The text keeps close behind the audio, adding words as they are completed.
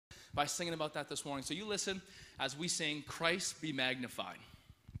by singing about that this morning. So you listen as we sing, Christ Be Magnified.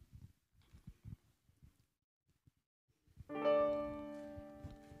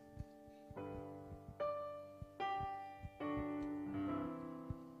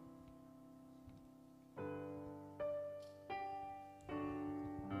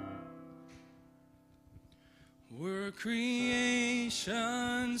 Were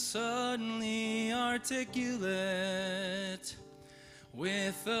creation suddenly articulate,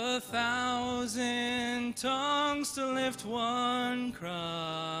 with 1,000 tongues to lift one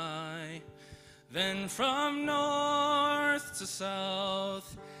cry, then from north to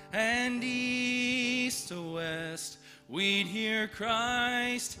south and east to west, we'd hear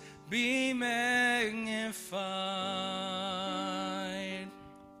Christ be magnified.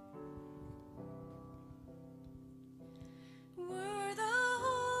 Were the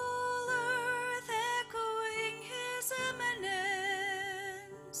whole earth echoing his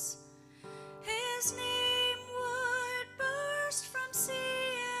eminence, his name would burst from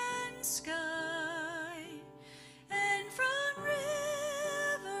sea and sky, and from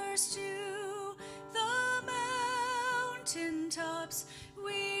rivers to the mountain tops,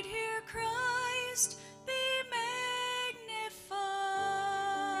 we'd hear Christ be magnified.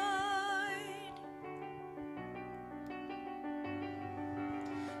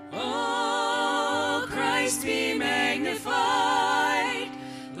 Oh, Christ be magnified,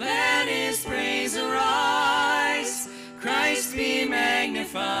 let his praise arise. Christ be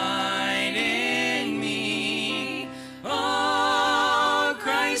magnified in me. Oh,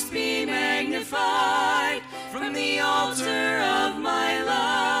 Christ be magnified from the altar of my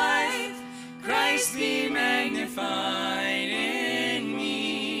life. Christ be magnified in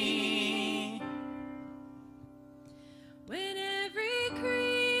me. When every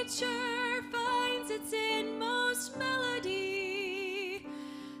creature finds its inmost melody,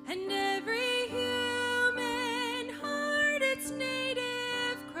 and every human heart its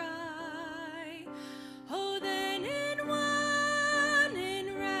native cry, oh, then in one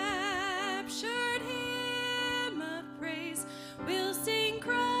enraptured hymn of praise, we'll sing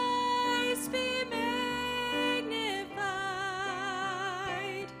Christ be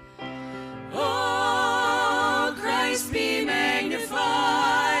magnified. Oh, Christ be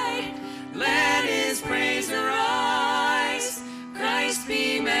magnified, let his praise arise. Christ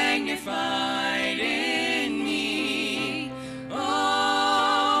be magnified in me.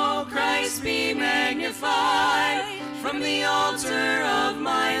 Oh, Christ be magnified from the altar of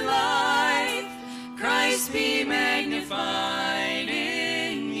my life. Christ be magnified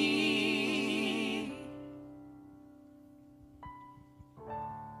in me.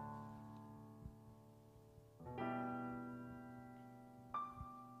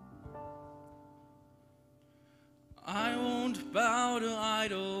 I won't bow to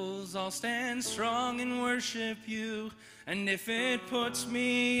idols, I'll stand strong and worship you. And if it puts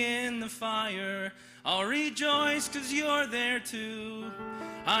me in the fire, I'll rejoice 'cause you're there too.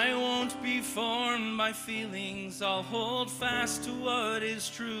 I won't be formed by feelings, I'll hold fast to what is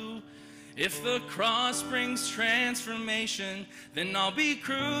true. If the cross brings transformation, then I'll be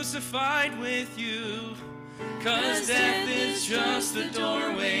crucified with you. 'Cause death is just the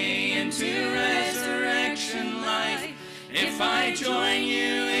doorway into resurrection life. If I join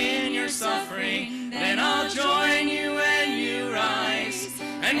you in your suffering, then I'll join you when you rise.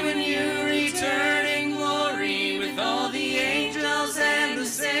 And when you return in glory with all the angels and the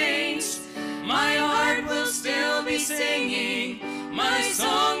saints, my heart will still be singing, my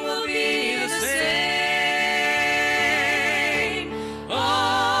song will be the same.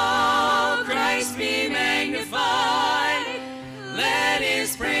 Oh, Christ be magnified, let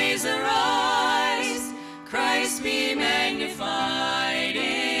his praise arise. Christ be magnified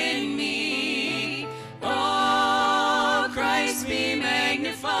in me. Oh, Christ be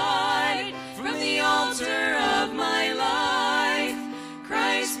magnified from the altar of my life.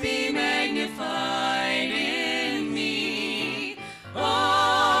 Christ be magnified in me.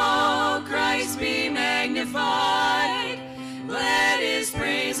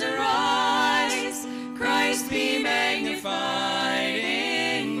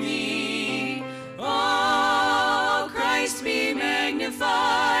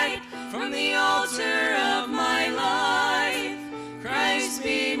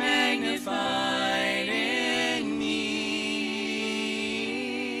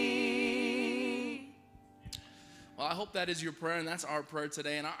 hope that is your prayer, and that's our prayer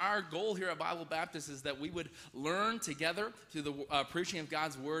today. And our goal here at Bible Baptist is that we would learn together through the preaching of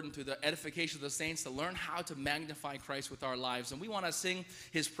God's word and through the edification of the saints to learn how to magnify Christ with our lives. And we want to sing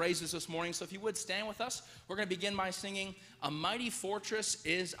his praises this morning. So if you would stand with us, we're going to begin by singing, "A Mighty Fortress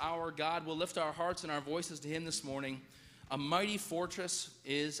is Our God." We'll lift our hearts and our voices to him this morning. A mighty fortress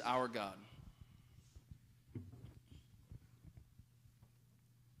is our God.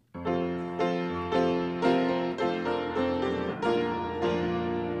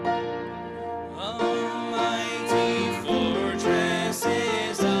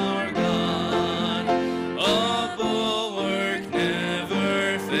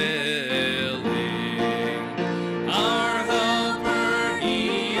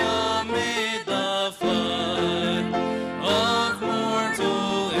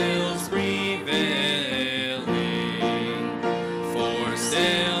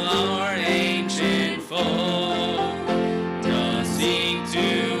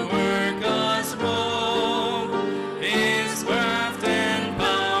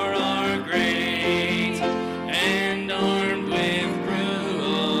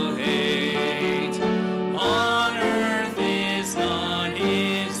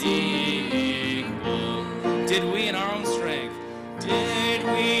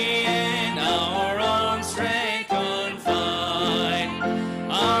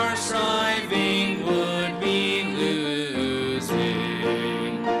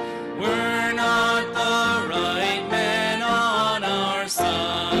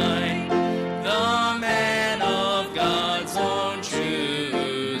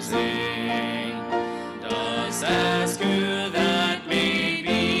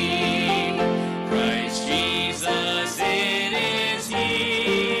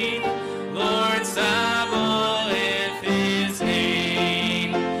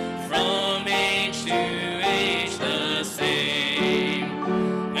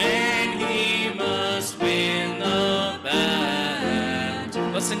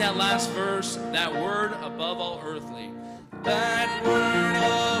 That last verse, that word above all earthly, that word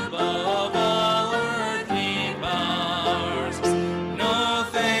above all earthly powers, no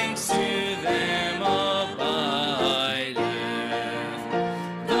thanks to them abideth.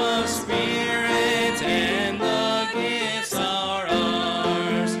 The Spirit and the gifts are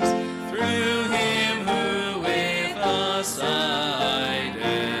ours, through him who with us abideth.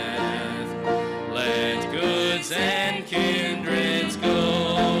 Let goods and kindreds go,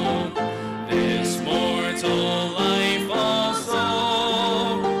 life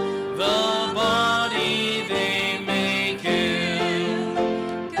also, the body they make ill,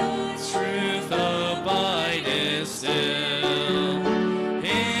 God's truth abideth still,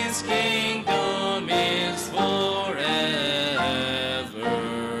 his kingdom is forever.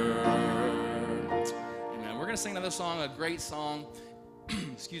 Amen. We're going to sing another song, a great song,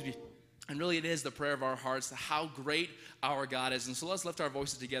 excuse me. And really it is the prayer of our hearts, how great our God is. And so let's lift our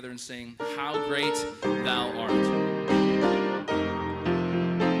voices together and sing, "How Great Thou Art."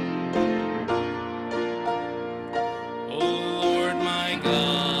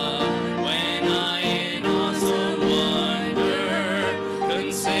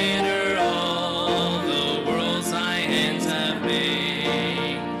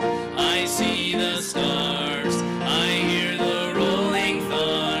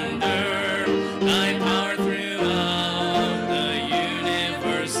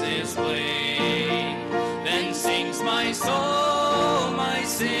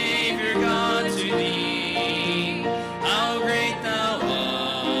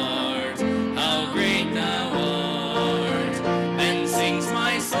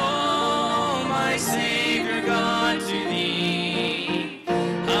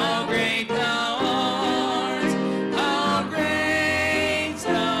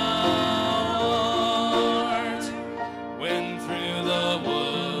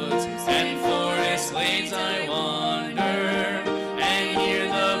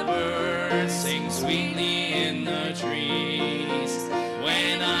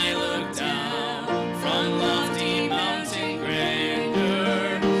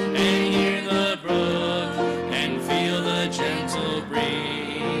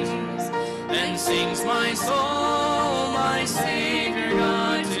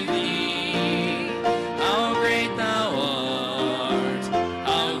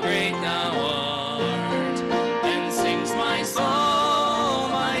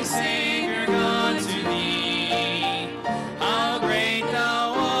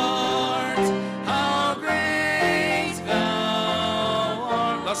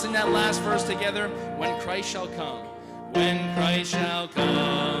 Sing that last verse together. When Christ shall come, when Christ shall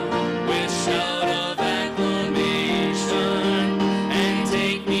come, with shout of acclamation.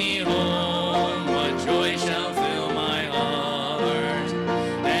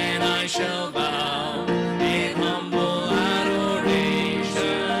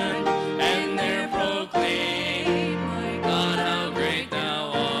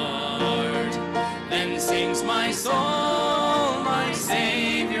 my soul, my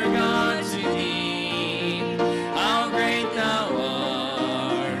Savior God, to thee. How great thou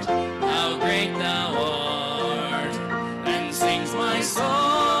art, how great thou art. Then sings my soul,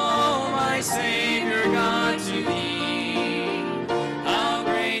 my Savior God, to thee. How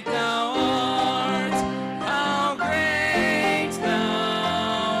great thou art, how great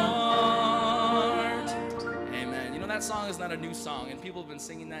thou art. Amen. You know, that song is not a new song, and people have been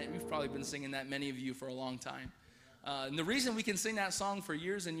singing that. We've probably been singing that, many of you, for a long time. And the reason we can sing that song for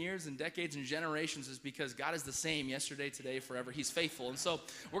years and years and decades and generations is because God is the same yesterday, today, forever. He's faithful. And so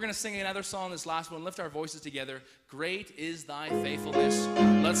we're going to sing another song, this last one. Lift our voices together. Great is thy faithfulness.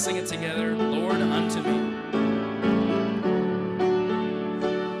 Let's sing it together. Lord, unto me.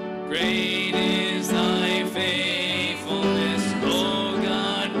 Great is thy faithfulness, O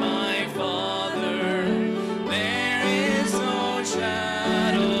God, my Father. There is no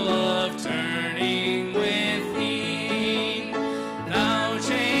shadow of turning with thee. Thou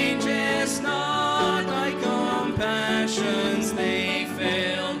changest not, thy compassions, they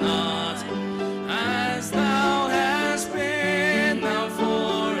fail not. As thou hast been, thou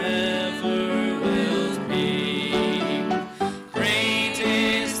forever wilt be. Great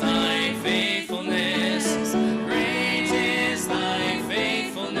is thy faithfulness, great is thy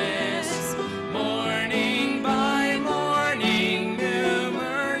faithfulness. Morning by morning, new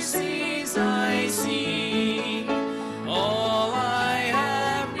mercies I see. All I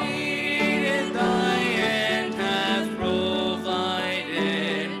have needed, thy hand hath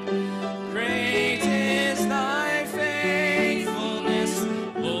provided. Great is thy faithfulness,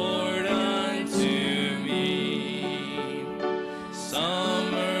 Lord, unto me.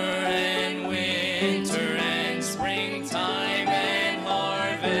 Summer and winter and springtime and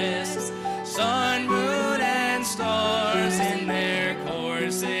harvest, sun, moon, and stars in their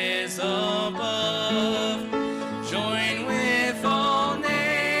courses above, join with all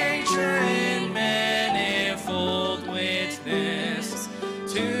nature in manifold witness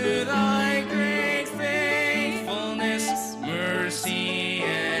to thy great faithfulness, mercy,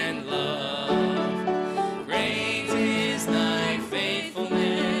 and love. Great is thy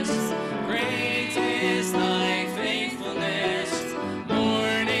faithfulness, great is thy faithfulness.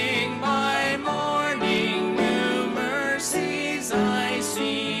 Morning by morning, new mercies I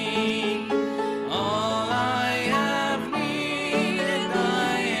see. All I have needed,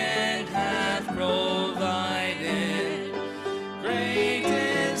 thy hand hath provided. Great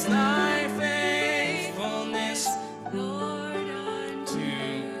is thy faithfulness, Lord, unto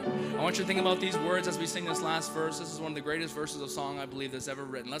me. I want you to think about these words as we sing this last verse. This is one of the greatest verses of song I believe that's ever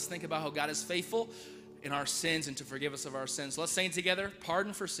written. Let's think about how God is faithful in our sins and to forgive us of our sins. Let's sing it together.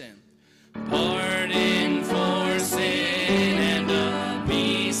 Pardon for sin. Pardon for sin and a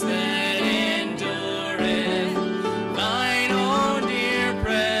peace that endureth. Thine own dear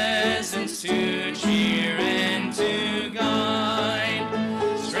presence to cheer and to guide.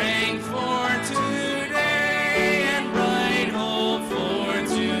 Strength for today and bright hope for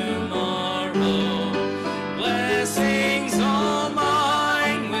tomorrow. Blessings all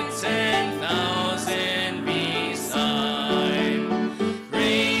mine with 10,000 beside.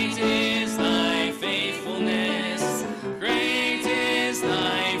 Great is thy faithfulness, great is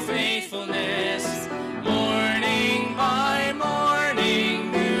thy faithfulness. Morning by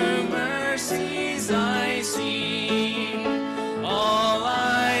morning, new mercies I see. All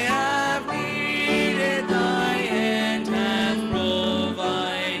I have needed, thy hand hath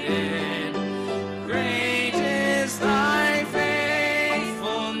provided. Great is thy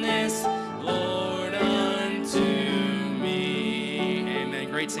faithfulness, Lord, unto me. Amen.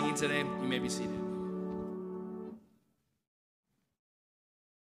 Great singing today. You may be seated.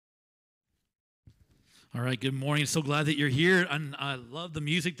 All right, good morning. So glad that you're here. And I love the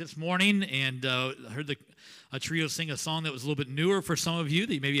music this morning, and I heard a trio sing a song that was a little bit newer for some of you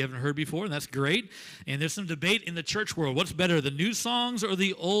that you maybe haven't heard before, and that's great. And there's some debate in the church world. What's better, the new songs or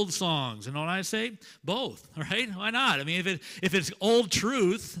the old songs? And what I say? Both, all right? Why not? I mean, if it's old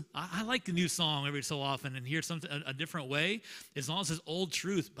truth, I like the new song every so often and hear something a different way, as long as it's old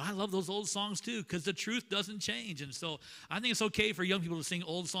truth. But I love those old songs too, because the truth doesn't change. And so I think it's okay for young people to sing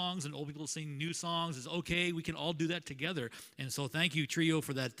old songs and old people to sing new songs. It's okay. We can all do that together. And so thank you, trio,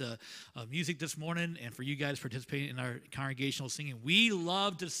 for that music this morning, and for you guys participating in our congregational singing. We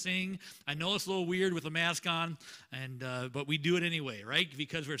love to sing. I know it's a little weird with a mask on, but we do it anyway, right?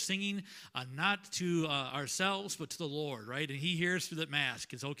 Because we're singing not to ourselves, but to the Lord, right? And he hears through that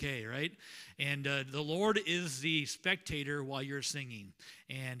mask. It's okay, right? And the Lord is the spectator while you're singing.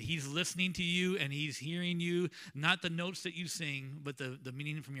 And he's listening to you, and he's hearing you, not the notes that you sing, but the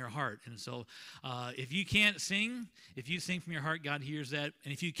meaning from your heart. And so if you can't sing, if you sing from your heart, God hears that.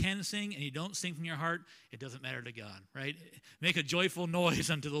 And if you can sing and you don't sing from your heart, it doesn't matter to God, right? Make a joyful noise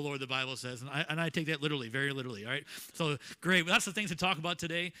unto the Lord, the Bible says. And I take that literally, very literally, all right? So great. Well, that's the things to talk about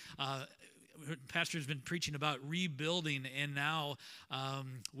today. Pastor's been preaching about rebuilding, and now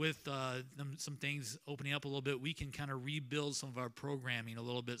with some things opening up a little bit, we can kind of rebuild some of our programming a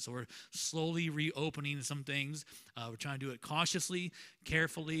little bit. So we're slowly reopening some things. We're trying to do it cautiously,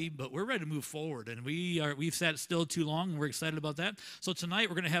 carefully, but we're ready to move forward. And we've sat still too long, and we're excited about that. So tonight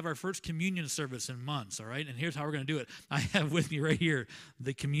we're going to have our first communion service in months, all right? And here's how we're going to do it. I have with me right here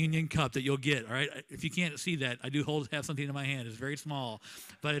the communion cup that you'll get, all right? If you can't see that, I do have something in my hand. It's very small,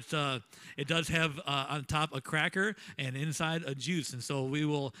 but it does have on top a cracker and inside a juice. And so we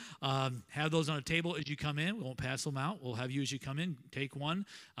will have those on a table as you come in. We won't pass them out. We'll have you as you come in, take one,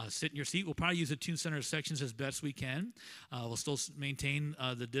 sit in your seat. We'll probably use the two center sections as best we can. We'll still maintain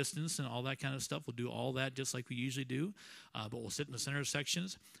the distance and all that kind of stuff. We'll do all that just like we usually do, but we'll sit in the center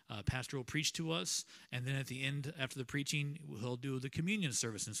sections. Pastor will preach to us, and then at the end, after the preaching, he'll do the communion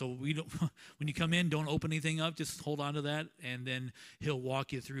service. And so we don't, when you come in, don't open anything up. Just hold on to that, and then he'll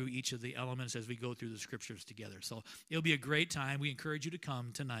walk you through each of the elements as we go through the scriptures together. So it'll be a great time. We encourage you to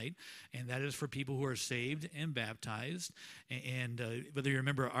come tonight, and that is for people who are saved and baptized. And whether you're a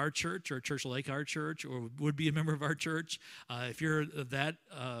member of our church or a church like our church, or would be a member of our church, if you're that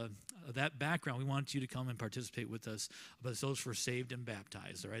background, we want you to come and participate with us. But it's those for saved and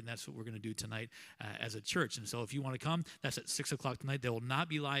baptized, all right? And that's what we're going to do tonight as a church. And so if you want to come, that's at 6 o'clock tonight. There will not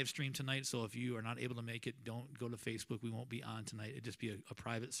be live stream tonight, so if you are not able to make it, don't go to Facebook. We won't be on tonight. It'll just be a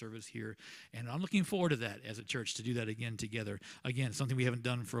private service here. And I'm looking forward to that as a church, to do that again together. Again, something we haven't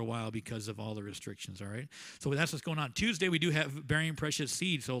done for a while because of all the restrictions, all right? So that's what's going on. Tuesday, we do have Bearing Precious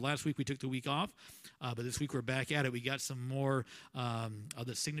Seed. So last week we took the week off, but this week we're back at it. We got some more of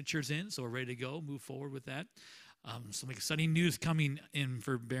the signatures in, so we're ready to go, move forward with that. Some exciting news coming in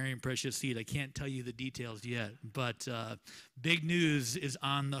for Bearing Precious Seed. I can't tell you the details yet, but big news is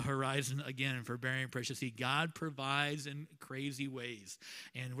on the horizon again for Bearing Precious Seed. God provides in crazy ways,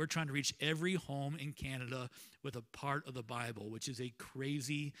 and we're trying to reach every home in Canada with a part of the Bible, which is a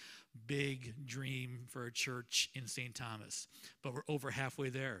crazy big dream for a church in St. Thomas, but we're over halfway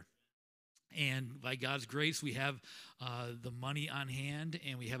there. And by God's grace, we have the money on hand,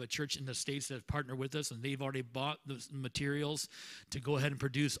 and we have a church in the States that partner with us, and they've already bought the materials to go ahead and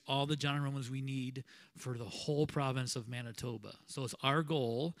produce all the John and Romans we need for the whole province of Manitoba. So it's our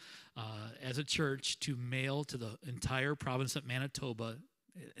goal as a church to mail to the entire province of Manitoba,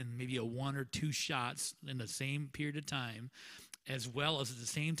 and maybe a 1 or 2 shots in the same period of time, as well as at the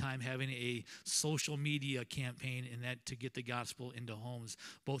same time having a social media campaign in that to get the gospel into homes,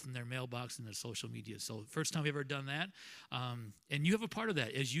 both in their mailbox and their social media. So first time we've ever done that. And you have a part of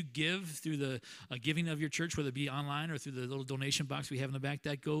that. As you give through the giving of your church, whether it be online or through the little donation box we have in the back,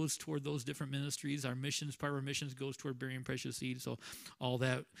 that goes toward those different ministries. Our missions, part of our missions goes toward Bearing Precious Seed. So all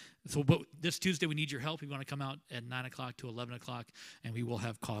that. So but this Tuesday we need your help. We want to come out at 9 o'clock to 11 o'clock, and we will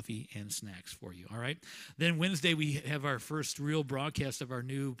have coffee and snacks for you. All right. Then Wednesday we have our first real broadcast of our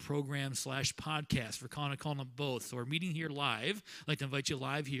new program / podcast. We're calling them both. So we're meeting here live. I'd like to invite you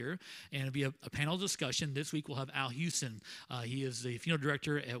live here, and it'll be a panel discussion. This week we'll have Al Houston. He is the funeral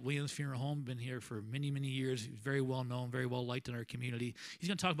director at Williams Funeral Home. Been here for many, many years. He's very well known, very well liked in our community. He's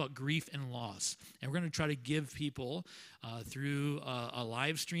going to talk about grief and loss, and we're going to try to give people through a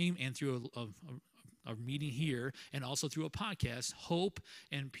live stream and through a meeting here, and also through a podcast, hope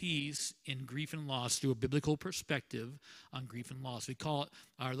and peace in grief and loss through a biblical perspective on grief and loss. We call it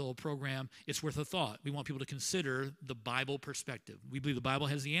our little program, It's Worth a Thought. We want people to consider the Bible perspective. We believe the Bible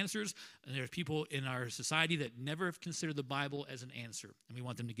has the answers, and there's people in our society that never have considered the Bible as an answer, and we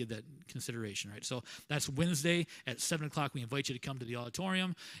want them to give that consideration, right? So that's Wednesday at 7 o'clock. We invite you to come to the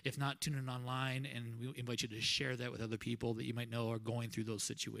auditorium. If not, tune in online, and we invite you to share that with other people that you might know are going through those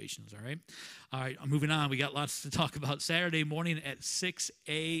situations, all right? All right, moving on, we got lots to talk about. Saturday morning at 6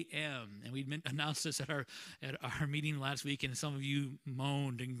 a.m. And we announced this at our meeting last week, and some of you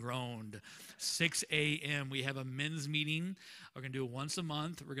moaned and groaned. 6 a.m. We have a men's meeting. We're going to do it once a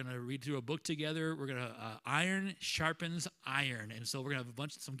month. We're going to read through a book together. We're going to iron sharpens iron. And so we're going to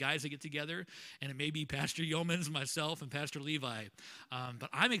have some guys that get together, and it may be Pastor Yeomans, myself, and Pastor Levi. But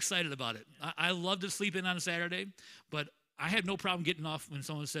I'm excited about it. I love to sleep in on a Saturday, but I have no problem getting off when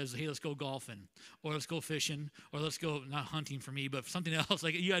someone says, hey, let's go golfing, or let's go fishing, or let's go, not hunting for me, but something else.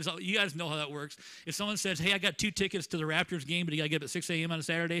 Like you guys know how that works. If someone says, hey, I got 2 tickets to the Raptors game, but you got to get up at 6 a.m. on a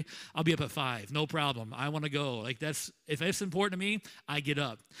Saturday, I'll be up at 5. No problem. I want to go. Like if it's important to me, I get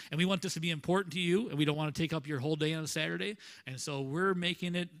up. And we want this to be important to you, and we don't want to take up your whole day on a Saturday. And so we're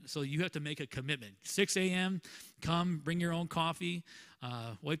making it so you have to make a commitment. 6 a.m., come, bring your own coffee.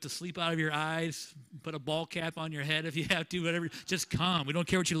 Wipe the sleep out of your eyes, put a ball cap on your head if you have to, whatever. Just come. We don't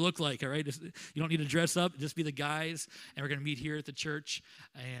care what you look like, all right? You don't need to dress up. Just be the guys, and we're going to meet here at the church,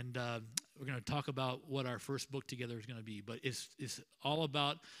 and we're going to talk about what our first book together is going to be. But it's all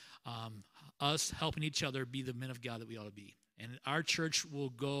about us helping each other be the men of God that we ought to be. And our church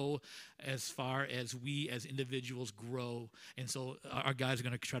will go as far as we as individuals grow. And so our guys are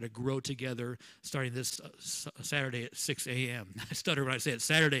going to try to grow together starting this Saturday at 6 a.m. I stutter when I say it.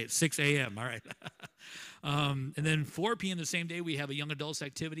 Saturday at 6 a.m. All right. And then 4 p.m. the same day, we have a young adults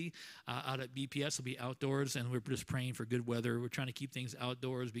activity out at BPS. It'll be outdoors, and we're just praying for good weather. We're trying to keep things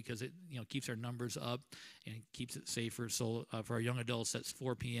outdoors because it keeps our numbers up and it keeps it safer. So for our young adults, that's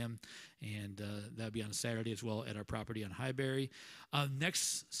 4 p.m., and that'll be on Saturday as well at our property on Highbury.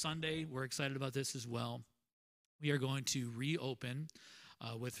 Next Sunday, we're excited about this as well. We are going to reopen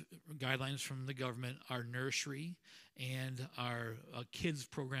with guidelines from the government, our nursery and our kids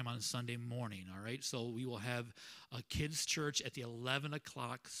program on Sunday morning, all right? So we will have a kids church at the 11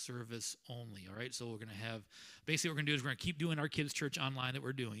 o'clock service only, all right? So we're going to have, basically what we're going to do is we're going to keep doing our kids church online that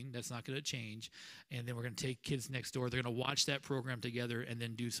we're doing. That's not going to change. And then we're going to take kids next door. They're going to watch that program together and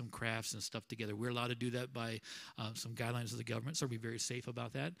then do some crafts and stuff together. We're allowed to do that by some guidelines of the government, so we'll be very safe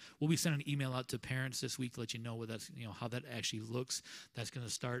about that. We'll be sending an email out to parents this week to let you know what that's, how that actually looks. That's going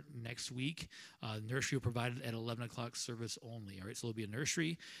to start next week. Nursery will provide it at 11 o'clock service only, all right? So there'll be a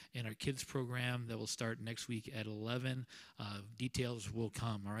nursery and our kids program that will start next week at 11. Details will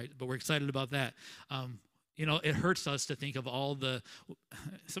come, all right? But we're excited about that. It hurts us to think of all the,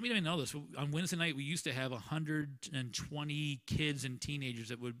 some of you may know this, on Wednesday night we used to have 120 kids and teenagers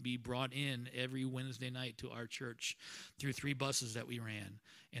that would be brought in every Wednesday night to our church through 3 buses that we ran,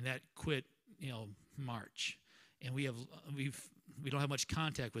 and that quit, March. And we don't have much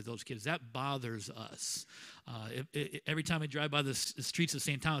contact with those kids. That bothers us. Every time I drive by the streets of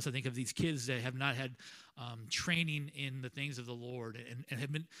St. Thomas, I think of these kids that have not had training in the things of the Lord, and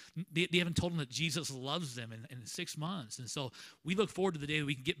have been. They haven't told them that Jesus loves them in 6 months. And so we look forward to the day that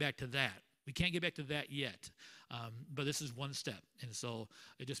we can get back to that. We can't get back to that yet, but this is one step. And so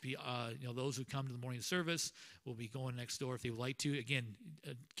it just be, those who come to the morning service will be going next door if they would like to. Again,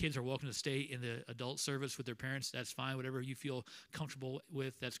 kids are welcome to stay in the adult service with their parents. That's fine. Whatever you feel comfortable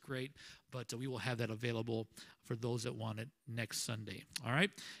with, that's great. But we will have that available for those that want it next Sunday. All right?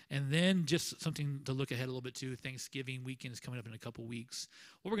 And then just something to look ahead a little bit to, Thanksgiving weekend is coming up in a couple weeks.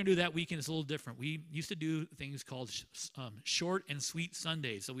 What we're going to do that weekend is a little different. We used to do things called short and sweet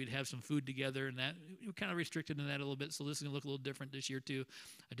Sundays. So we'd have some food together, and that we're kind of restricted in that a little bit. So this is going to look a little different this year too.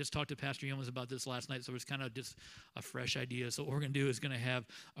 I just talked to Pastor Yeomans about this last night, so it's kind of just a fresh idea. So what we're going to do is going to have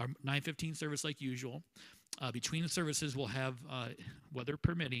our 9:15 service like usual. Between services, we'll have, weather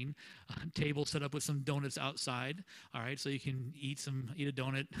permitting, table set up with some donuts outside. All right, so you can eat a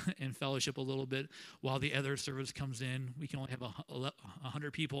donut and fellowship a little bit while the other service comes in. We can only have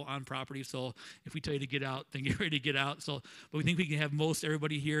 100 people on property, so if we tell you to get out, then get ready to get out. So, but we think we can have most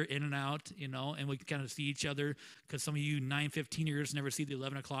everybody here in and out, and we can kind of see each other, because some of you 9:15ers never see the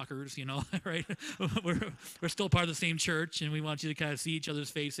 11 o'clockers, right? we're still part of the same church, and we want you to kind of see each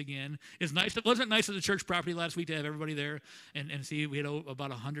other's face again. It's nice. Wasn't it nice at the church property last week to have everybody there and see? We had about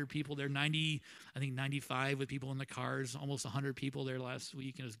 100 people there, 95 with people in the cars, almost 100 people there last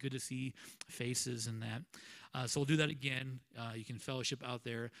week, and it was good to see faces and that. So we'll do that again. You can fellowship out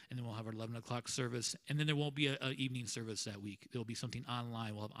there, and then we'll have our 11 o'clock service, and then there won't be an evening service that week. There'll be something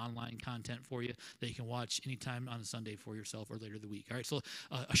online. We'll have online content for you that you can watch anytime on Sunday for yourself or later in the week. All right, so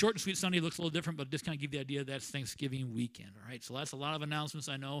a short and sweet Sunday looks a little different, but just kind of give you the idea that's Thanksgiving weekend. All right, so that's a lot of announcements,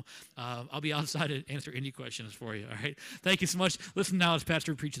 I know. I'll be outside to answer any questions for you. All right, thank you so much. Listen now as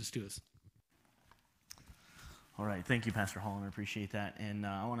Pastor preaches to us. All right, thank you, Pastor Holland. I appreciate that, and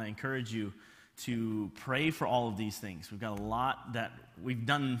I want to encourage you to pray for all of these things. We've got a lot that we've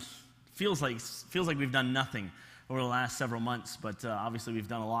done feels like we've done nothing over the last several months, but obviously we've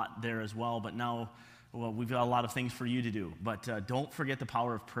done a lot there as well. But now, well, we've got a lot of things for you to do. But don't forget the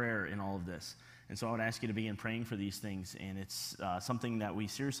power of prayer in all of this. And so I would ask you to begin praying for these things. And it's something that we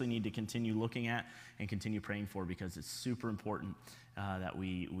seriously need to continue looking at and continue praying for, because it's super important that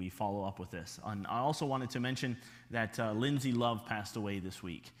we follow up with this. And I also wanted to mention that Lindsay Love passed away this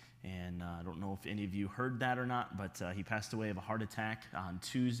week. And I don't know if any of you heard that or not, but he passed away of a heart attack on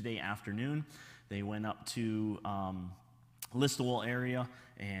Tuesday afternoon. They went up to Listowel area,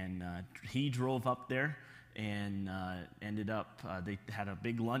 and he drove up there and ended up, they had a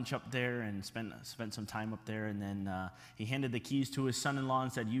big lunch up there and spent some time up there, and then he handed the keys to his son-in-law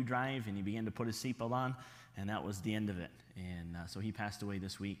and said, "You drive," and he began to put his seatbelt on, and that was the end of it. And so he passed away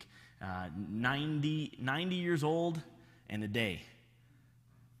this week, 90 years old and a day.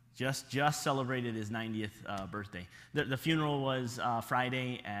 Just celebrated his 90th birthday. The funeral was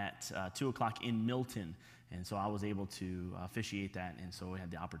Friday at 2 o'clock in Milton, and so I was able to officiate that, and so we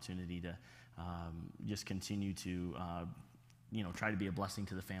had the opportunity to just continue to try to be a blessing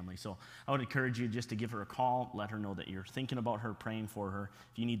to the family. So I would encourage you just to give her a call, let her know that you're thinking about her, praying for her.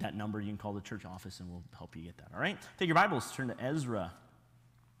 If you need that number, you can call the church office, and we'll help you get that, all right? Take your Bibles, turn to Ezra.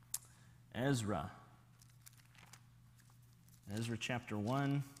 Ezra chapter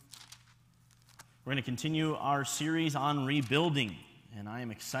 1. We're going to continue our series on rebuilding, and I am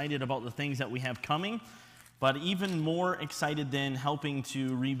excited about the things that we have coming, but even more excited than helping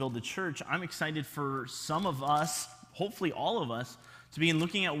to rebuild the church, I'm excited for some of us, hopefully all of us, to begin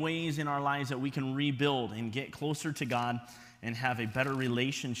looking at ways in our lives that we can rebuild and get closer to God and have a better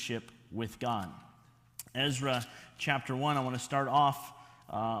relationship with God. Ezra chapter 1, I want to start off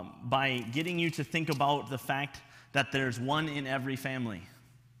by getting you to think about the fact that there's one in every family.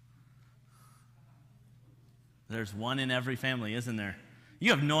 There's one in every family, isn't there?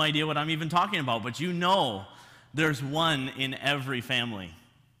 You have no idea what I'm even talking about, but you know there's one in every family.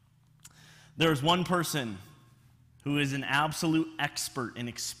 There's one person who is an absolute expert in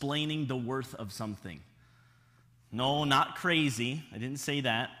explaining the worth of something. No, not crazy. I didn't say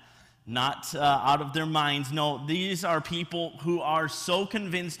that. Not out of their minds. No, these are people who are so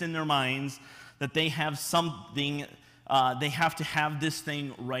convinced in their minds that they have something, they have to have this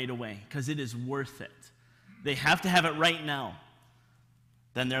thing right away because it is worth it. They have to have it right now.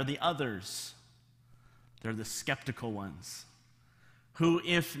 Then there are the others. They're the skeptical ones who,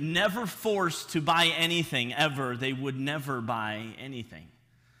 if never forced to buy anything ever, they would never buy anything.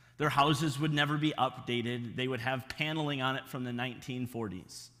 Their houses would never be updated. They would have paneling on it from the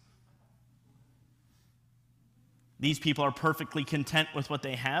 1940s. These people are perfectly content with what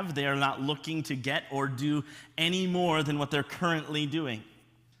they have. They are not looking to get or do any more than what they're currently doing.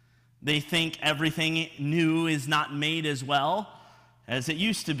 They think everything new is not made as well as it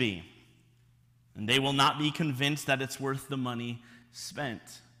used to be. And they will not be convinced that it's worth the money spent.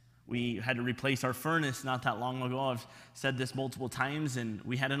 We had to replace our furnace not that long ago. I've said this multiple times, and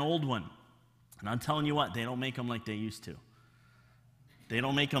we had an old one. And I'm telling you what, they don't make them like they used to. They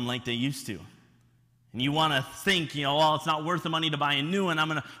don't make them like they used to. And you want to think, well, it's not worth the money to buy a new one. I'm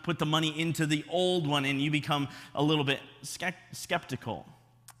going to put the money into the old one, and you become a little bit skeptical.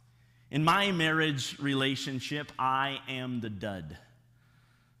 In my marriage relationship, I am the dud.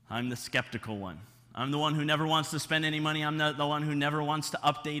 I'm the skeptical one. I'm the one who never wants to spend any money. I'm the one who never wants to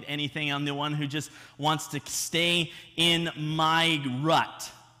update anything. I'm the one who just wants to stay in my rut.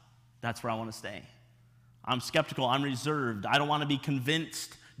 That's where I want to stay. I'm skeptical. I'm reserved. I don't want to be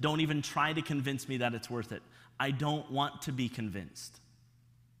convinced. Don't even try to convince me that it's worth it. I don't want to be convinced.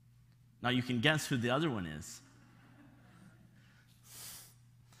 Now you can guess who the other one is.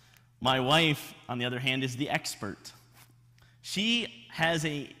 My wife, on the other hand, is the expert. She has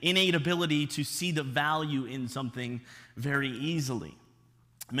an innate ability to see the value in something very easily.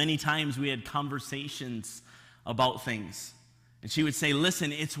 Many times we had conversations about things. And she would say,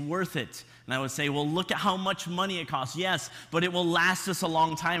 listen, it's worth it. And I would say, well, look at how much money it costs. Yes, but it will last us a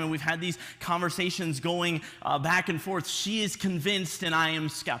long time. And we've had these conversations going back and forth. She is convinced and I am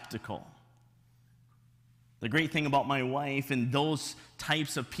skeptical. The great thing about my wife and those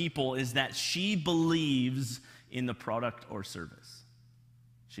types of people is that she believes in the product or service.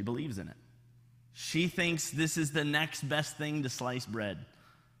 She believes in it. She thinks this is the next best thing to slice bread.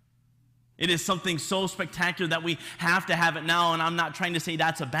 It is something so spectacular that we have to have it now, and I'm not trying to say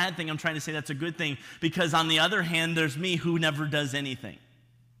that's a bad thing. I'm trying to say that's a good thing, because on the other hand, there's me who never does anything.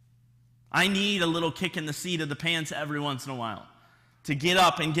 I need a little kick in the seat of the pants every once in a while to get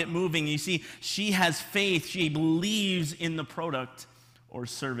up and get moving. You see, she has faith. She believes in the product or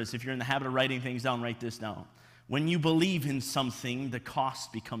service. If you're in the habit of writing things down, write this down. When you believe in something, the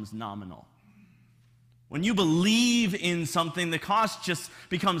cost becomes nominal. When you believe in something, the cost just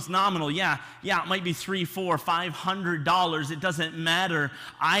becomes nominal. Yeah, it might be $300, $400, $500. It doesn't matter.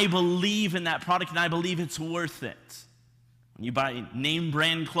 I believe in that product, and I believe it's worth it. When you buy name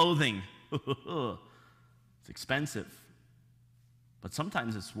brand clothing, it's expensive. But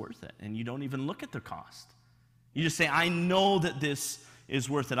sometimes it's worth it, and you don't even look at the cost. You just say, I know that this is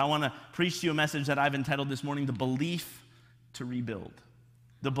worth it. I want to preach to you a message that I've entitled this morning, The Belief to Rebuild.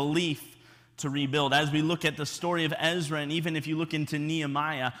 The belief to rebuild. As we look at the story of Ezra, and even if you look into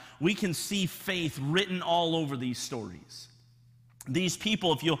Nehemiah, we can see faith written all over these stories. These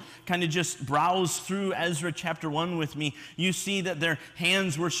people, if you'll kind of just browse through Ezra chapter 1 with me, you see that their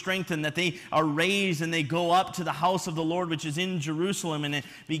hands were strengthened, that they are raised and they go up to the house of the Lord, which is in Jerusalem. And it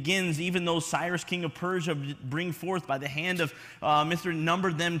begins, even though Cyrus, king of Persia, bring forth by the hand of Mithra,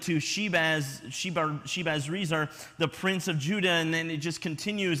 numbered them to Shebaz-Rezar, the prince of Judah. And then it just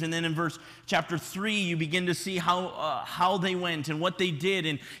continues. And then in chapter 3, you begin to see how they went and what they did.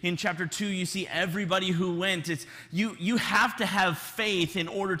 And in chapter 2, you see everybody who went. It's you have to have faith in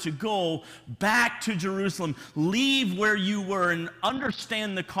order to go back to Jerusalem, leave where you were and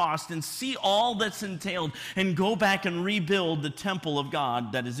understand the cost and see all that's entailed and go back and rebuild the temple of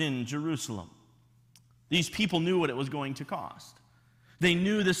God that is in Jerusalem. These people knew what it was going to cost. They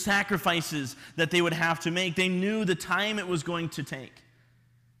knew the sacrifices that they would have to make. They knew the time it was going to take.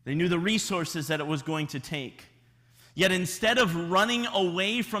 They knew the resources that it was going to take. Yet instead of running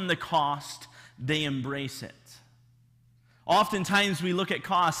away from the cost, they embrace it. Oftentimes we look at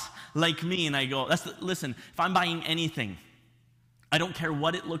costs like me and I go, listen, if I'm buying anything, I don't care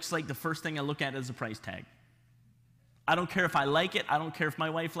what it looks like, the first thing I look at is the price tag. I don't care if I like it. I don't care if my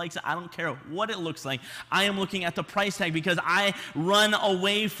wife likes it. I don't care what it looks like. I am looking at the price tag because I run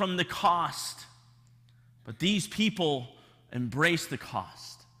away from the cost. But these people embrace the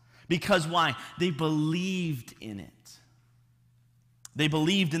cost. Because why? They believed in it. They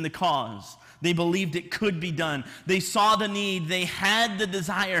believed in the cause. They believed it could be done. They saw the need. They had the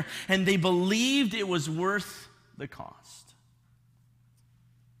desire. And they believed it was worth the cost.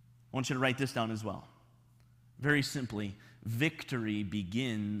 I want you to write this down as well. Very simply, victory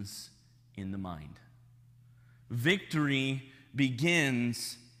begins in the mind. Victory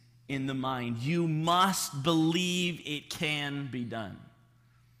begins in the mind. You must believe it can be done.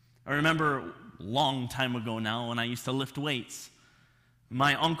 I remember a long time ago now when I used to lift weights.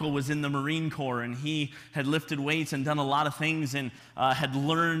 My uncle was in the Marine Corps, and he had lifted weights and done a lot of things and had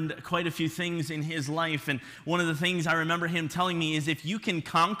learned quite a few things in his life. And one of the things I remember him telling me is if you can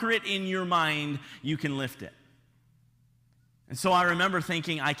conquer it in your mind, you can lift it. And so I remember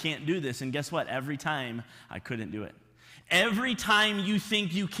thinking, I can't do this. And guess what? Every time, I couldn't do it. Every time you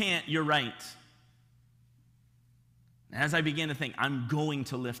think you can't, you're right. As I began to think, I'm going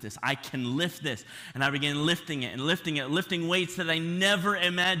to lift this. I can lift this. And I began lifting it and lifting it, lifting weights that I never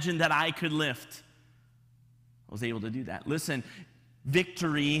imagined that I could lift. I was able to do that. Listen,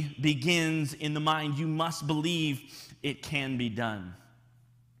 victory begins in the mind. You must believe it can be done.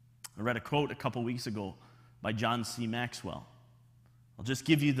 I read a quote a couple weeks ago by John C. Maxwell. I'll just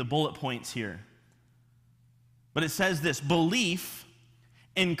give you the bullet points here. But it says this: belief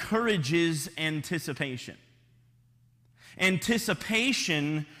encourages anticipation.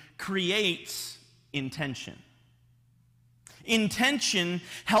 Anticipation creates intention. Intention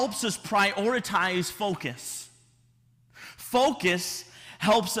helps us prioritize focus. Focus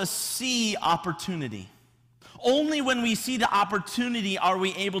helps us see opportunity. Only when we see the opportunity are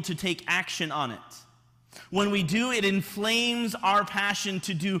we able to take action on it. When we do, it inflames our passion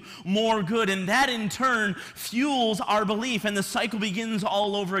to do more good, and that in turn fuels our belief, and the cycle begins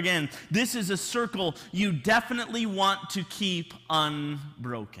all over again. This is a circle you definitely want to keep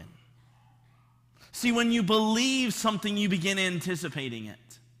unbroken. See, when you believe something, you begin anticipating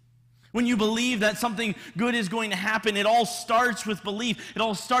it. When you believe that something good is going to happen, it all starts with belief. It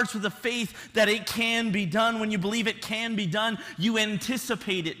all starts with the faith that it can be done. When you believe it can be done, you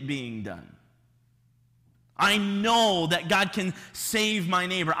anticipate it being done. I know that God can save my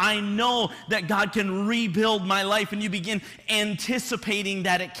neighbor. I know that God can rebuild my life, and you begin anticipating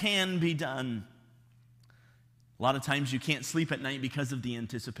that it can be done. A lot of times you can't sleep at night because of the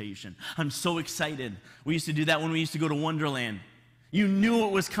anticipation. I'm so excited. We used to do that when we used to go to Wonderland. You knew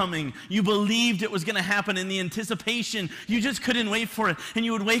it was coming. You believed it was going to happen, and the anticipation, you just couldn't wait for it. And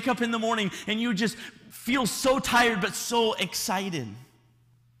you would wake up in the morning, and you would just feel so tired but so excited.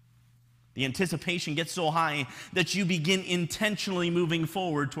 The anticipation gets so high that you begin intentionally moving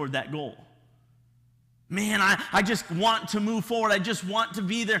forward toward that goal. Man, I just want to move forward. I just want to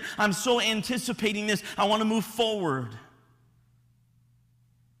be there. I'm so anticipating this. I want to move forward.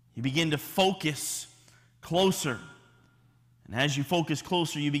 You begin to focus closer. And as you focus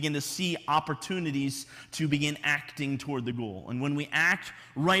closer, you begin to see opportunities to begin acting toward the goal. And when we act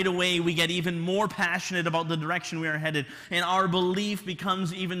right away, we get even more passionate about the direction we are headed. And our belief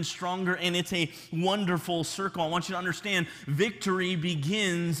becomes even stronger, and it's a wonderful circle. I want you to understand, victory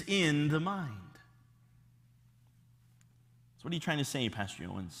begins in the mind. So what are you trying to say, Pastor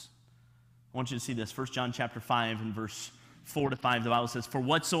Owens? I want you to see this. 1 John chapter 5 and verse 4 to 5, the Bible says, "For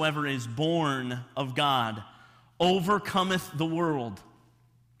whatsoever is born of God overcometh the world.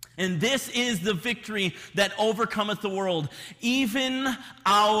 And this is the victory that overcometh the world, even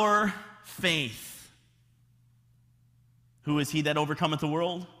our faith. Who is he that overcometh the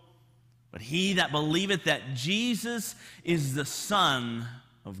world? But he that believeth that Jesus is the Son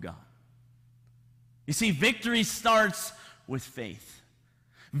of God." You see, victory starts with faith.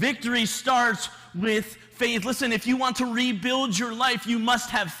 Victory starts with faith. Listen, if you want to rebuild your life, you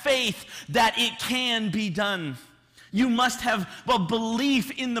must have faith that it can be done. You must have a belief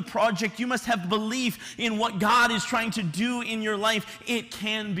in the project. You must have belief in what God is trying to do in your life. It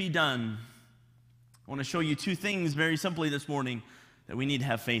can be done. I want to show you two things very simply this morning that we need to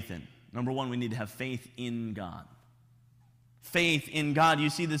have faith in. Number one, we need to have faith in God. Faith in God. You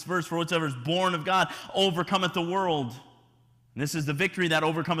see this verse, "For whatsoever is born of God overcometh the world." And this is the victory that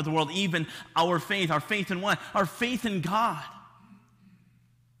overcometh the world, even our faith. Our faith in what? Our faith in God.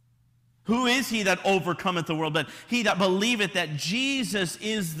 Who is he that overcometh the world? But he that believeth that Jesus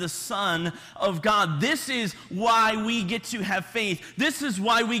is the Son of God. This is why we get to have faith. This is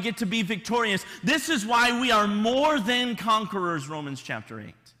why we get to be victorious. This is why we are more than conquerors, Romans chapter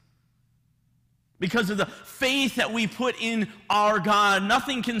 8. Because of the faith that we put in our God.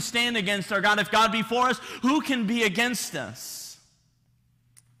 Nothing can stand against our God. If God be for us, who can be against us?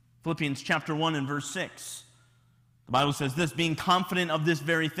 Philippians chapter 1 and verse 6. The Bible says this, "Being confident of this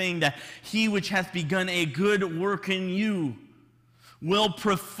very thing, that he which hath begun a good work in you will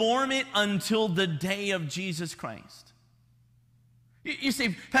perform it until the day of Jesus Christ." You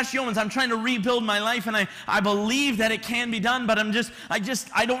say, "Pastor Yeomans, I'm trying to rebuild my life, and I believe that it can be done, but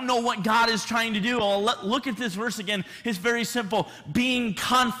I don't know what God is trying to do." Well, look at this verse again. It's very simple. Being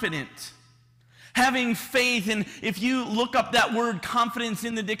confident. Having faith. And if you look up that word confidence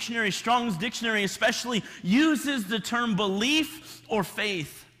in the dictionary, Strong's dictionary especially uses the term belief or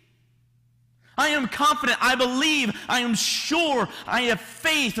faith. I am confident, I believe, I am sure, I have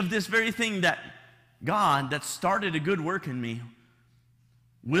faith of this very thing, that God that started a good work in me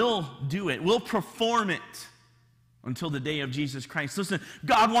will do it, will perform it until the day of Jesus Christ. Listen,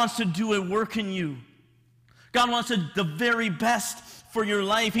 God wants to do a work in you. God wants the very best for your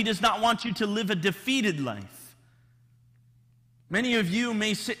life. He does not want you to live a defeated life. Many of you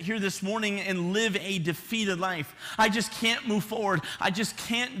may sit here this morning and live a defeated life. I just can't move forward. I just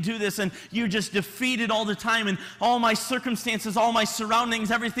can't do this. And you're just defeated all the time. And all my circumstances, all my surroundings,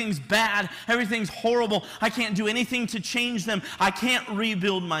 everything's bad. Everything's horrible. I can't do anything to change them. I can't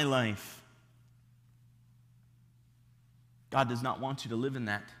rebuild my life. God does not want you to live in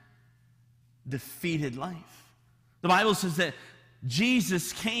that defeated life. The Bible says that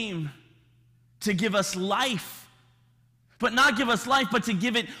Jesus came to give us life, but not give us life, but to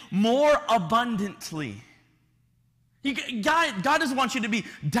give it more abundantly. God doesn't want you to be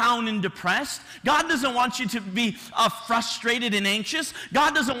down and depressed. God doesn't want you to be frustrated and anxious.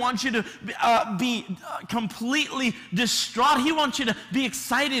 God doesn't want you to be completely distraught. He wants you to be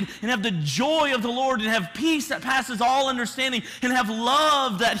excited and have the joy of the Lord and have peace that passes all understanding and have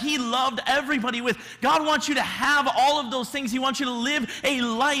love that he loved everybody with. God wants you to have all of those things. He wants you to live a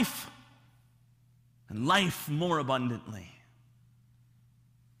life, and life more abundantly.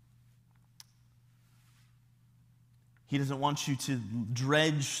 He doesn't want you to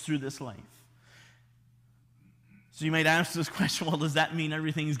dredge through this life. So you might ask this question, well, does that mean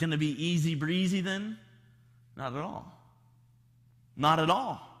everything's going to be easy breezy then? Not at all. Not at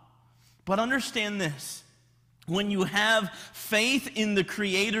all. But understand this. When you have faith in the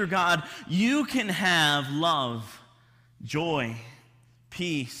Creator God, you can have love, joy,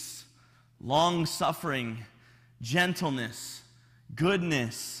 peace, long-suffering, gentleness,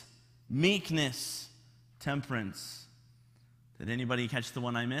 goodness, meekness, temperance. Did anybody catch the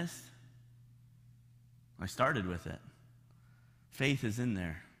one I missed? I started with it. Faith is in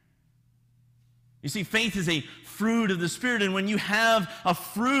there. You see, faith is a fruit of the Spirit, and when you have a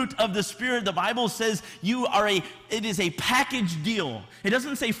fruit of the Spirit, the Bible says it is a package deal. It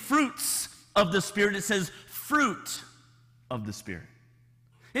doesn't say fruits of the Spirit, it says fruit of the Spirit.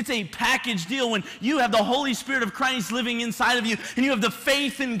 It's a package deal when you have the Holy Spirit of Christ living inside of you and you have the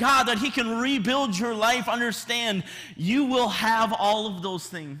faith in God that He can rebuild your life. Understand, you will have all of those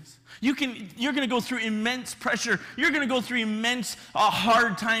things. You're going to go through immense pressure. You're going to go through immense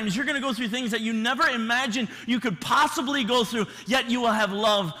hard times. You're going to go through things that you never imagined you could possibly go through. Yet you will have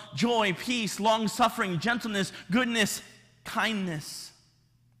love, joy, peace, long-suffering, gentleness, goodness, kindness,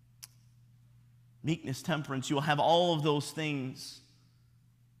 meekness, temperance. You will have all of those things.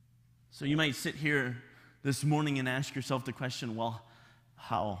 So you might sit here this morning and ask yourself the question, well,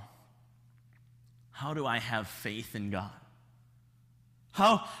 how do I have faith in God?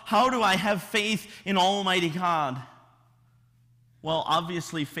 How do I have faith in Almighty God? Well,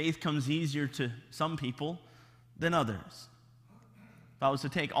 obviously, faith comes easier to some people than others. If I was to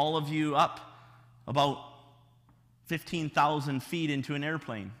take all of you up about 15,000 feet into an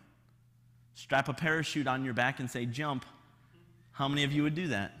airplane, strap a parachute on your back and say, jump, how many of you would do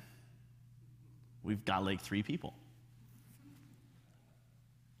that? We've got like 3 people.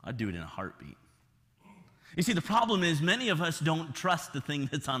 I'd do it in a heartbeat. You see, the problem is many of us don't trust the thing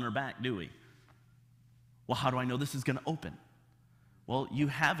that's on our back, do we? Well, how do I know this is going to open? Well, you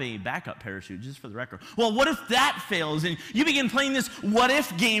have a backup parachute, just for the record. Well, what if that fails? And you begin playing this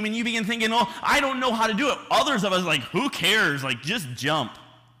what-if game, and you begin thinking, oh, I don't know how to do it. Others of us are like, who cares? Like, just jump.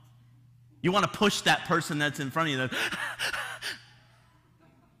 You want to push that person that's in front of you.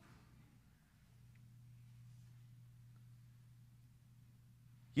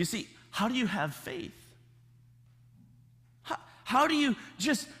 You see, how do you have faith? How do you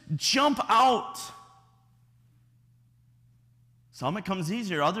just jump out? Some it comes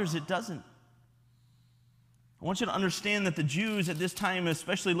easier, others it doesn't. I want you to understand that the Jews at this time,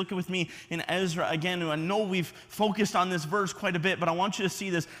 especially looking with me in Ezra again, I know we've focused on this verse quite a bit, but I want you to see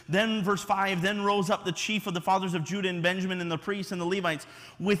this. Then verse 5, then rose up the chief of the fathers of Judah and Benjamin and the priests and the Levites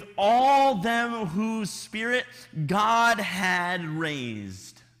with all them whose spirit God had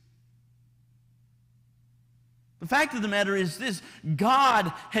raised. The fact of the matter is this: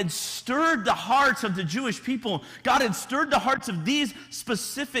 God had stirred the hearts of the Jewish people. God had stirred the hearts of these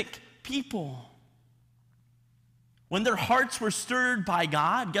specific people. When their hearts were stirred by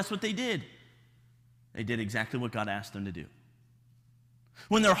God, guess what they did? They did exactly what God asked them to do.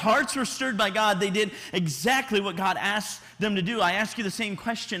 When their hearts were stirred by God, they did exactly what God asked them to do. I ask you the same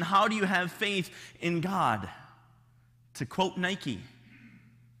question: how do you have faith in God? To quote Nike,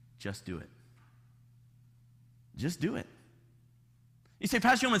 just do it. Just do it. You say,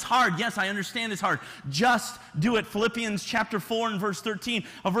 Pastor Yeoman, it's hard. Yes, I understand it's hard. Just do it. Philippians chapter 4 and verse 13,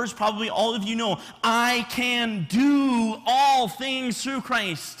 a verse probably all of you know. I can do all things through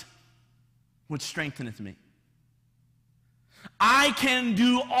Christ, which strengtheneth me. I can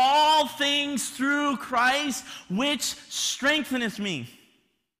do all things through Christ, which strengtheneth me.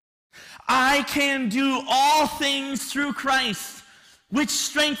 I can do all things through Christ, which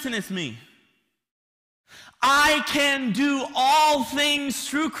strengtheneth me. I can do all things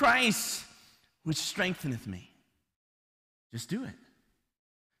through Christ, which strengtheneth me. Just do it.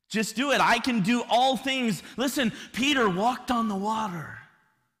 Just do it. I can do all things. Listen, Peter walked on the water.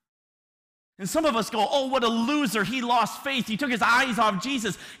 And some of us go, oh, what a loser. He lost faith. He took his eyes off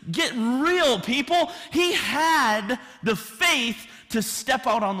Jesus. Get real, people. He had the faith to step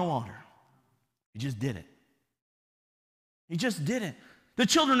out on the water. He just did it. He just did it. The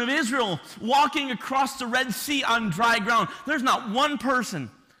children of Israel walking across the Red Sea on dry ground. There's not one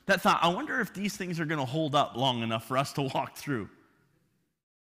person that thought, I wonder if these things are going to hold up long enough for us to walk through.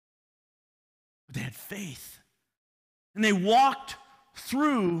 But they had faith. And they walked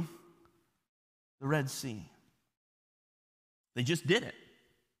through the Red Sea. They just did it.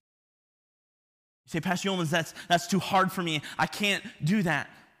 You say, Pastor Yeoman, that's too hard for me. I can't do that.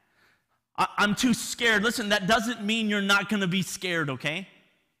 I'm too scared. Listen, that doesn't mean you're not going to be scared, okay?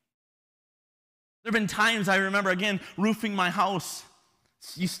 There have been times I remember, again, roofing my house.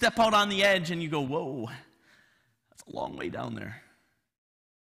 You step out on the edge and you go, whoa, that's a long way down there.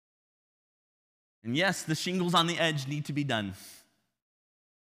 And yes, the shingles on the edge need to be done.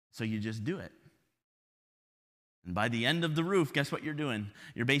 So you just do it. And by the end of the roof, guess what you're doing?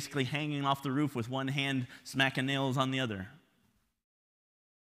 You're basically hanging off the roof with one hand, smacking nails on the other.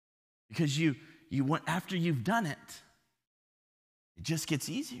 Because you want, after you've done it, it just gets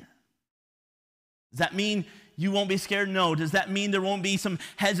easier. Does that mean you won't be scared? No. Does that mean there won't be some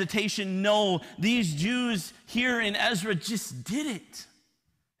hesitation? No. These Jews here in Ezra just did it.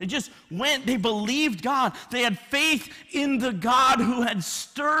 They just went, they believed God. They had faith in the God who had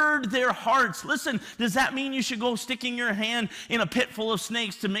stirred their hearts. Listen, does that mean you should go sticking your hand in a pit full of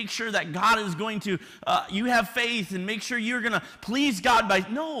snakes to make sure that God is going to, you have faith and make sure you're going to please God by,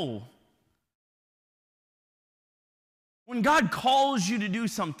 no. When God calls you to do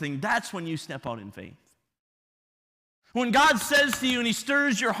something, that's when you step out in faith. When God says to you and he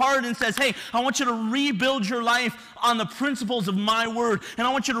stirs your heart and says, hey, I want you to rebuild your life on the principles of my word, and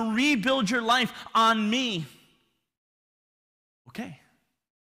I want you to rebuild your life on me. Okay,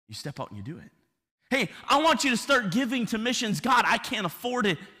 you step out and you do it. Hey, I want you to start giving to missions. God, I can't afford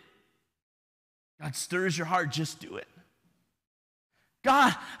it. God stirs your heart, just do it.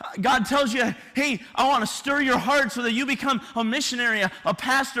 God tells you, hey, I want to stir your heart so that you become a missionary, a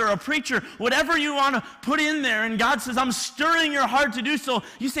pastor, a preacher, whatever you want to put in there. And God says, I'm stirring your heart to do so.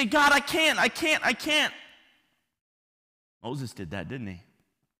 You say, God, I can't. Moses did that, didn't he?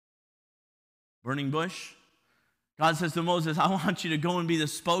 Burning bush. God says to Moses, I want you to go and be the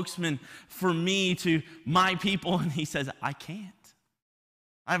spokesman for me to my people. And he says, I can't.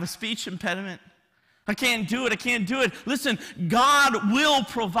 I have a speech impediment. I can't do it. Listen, God will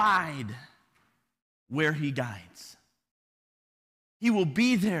provide where he guides. He will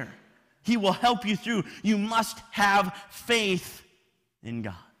be there. He will help you through. You must have faith in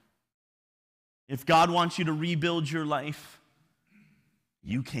God. If God wants you to rebuild your life,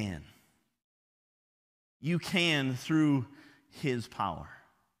 you can. You can through his power.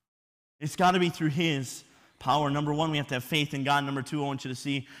 It's got to be through his power. Number one, we have to have faith in God. Number two, I want you to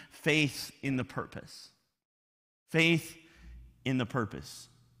see faith in the purpose. Faith in the purpose.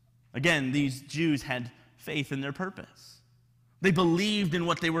 Again, these Jews had faith in their purpose. They believed in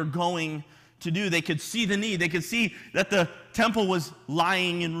what they were going to do. They could see the need. They could see that the temple was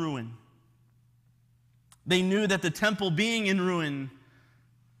lying in ruin. They knew that the temple being in ruin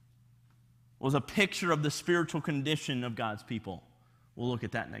was a picture of the spiritual condition of God's people. We'll look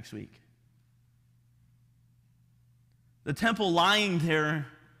at that next week. The temple lying there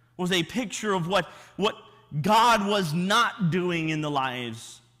was a picture of what God was not doing in the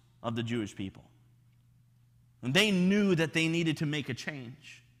lives of the Jewish people. And they knew that they needed to make a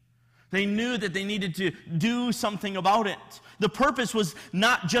change. They knew that they needed to do something about it. The purpose was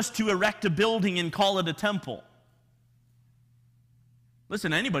not just to erect a building and call it a temple.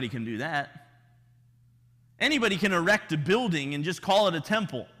 Listen, anybody can do that. Anybody can erect a building and just call it a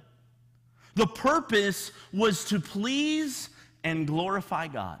temple. The purpose was to please and glorify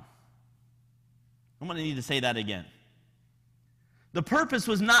God. I'm going to need to say that again. The purpose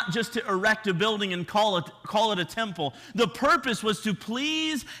was not just to erect a building and call it a temple. The purpose was to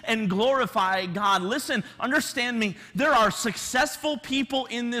please and glorify God. Listen, understand me. There are successful people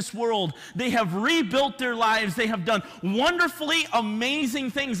in this world. They have rebuilt their lives. They have done wonderfully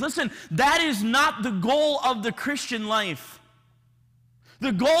amazing things. Listen, that is not the goal of the Christian life.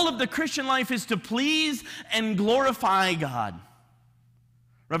 The goal of the Christian life is to please and glorify God.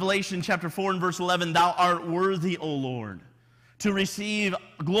 Revelation chapter 4 and verse 11, thou art worthy, O Lord, to receive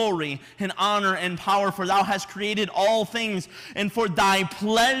glory and honor and power, for thou hast created all things, and for thy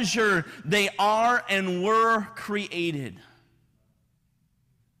pleasure they are and were created.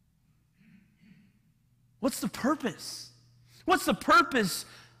 What's the purpose? What's the purpose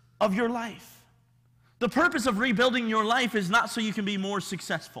of your life? The purpose of rebuilding your life is not so you can be more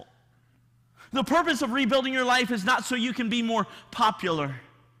successful. The purpose of rebuilding your life is not so you can be more popular.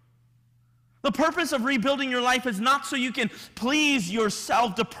 The purpose of rebuilding your life is not so you can please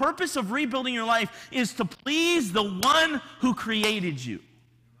yourself. The purpose of rebuilding your life is to please the one who created you.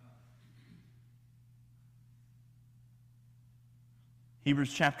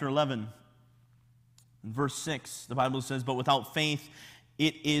 Hebrews chapter 11, verse 6, the Bible says, but without faith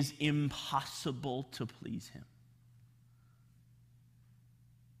it is impossible to please him.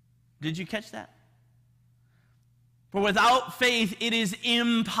 Did you catch that? For without faith, it is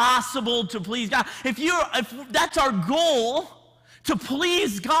impossible to please God. If that's our goal, to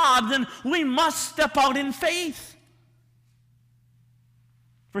please God, then we must step out in faith.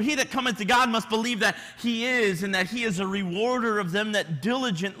 For he that cometh to God must believe that he is, and that he is a rewarder of them that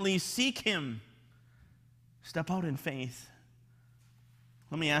diligently seek him. Step out in faith.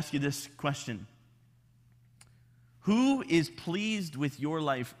 Let me ask you this question. Who is pleased with your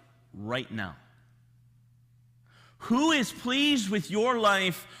life right now? Who is pleased with your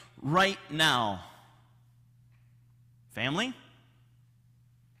life right now? Family?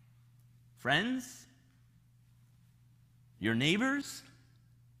 Friends? Your neighbors?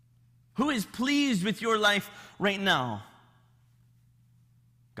 Who is pleased with your life right now?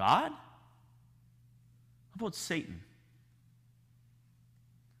 God? How about Satan?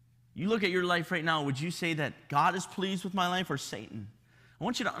 You look at your life right now, would you say that God is pleased with my life or Satan? I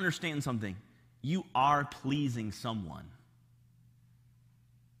want you to understand something. You are pleasing someone.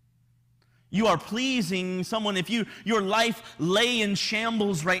 You are pleasing someone. If your life lay in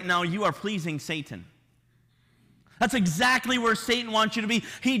shambles right now, you are pleasing Satan. That's exactly where Satan wants you to be.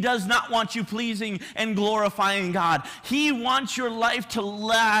 He does not want you pleasing and glorifying God. He wants your life to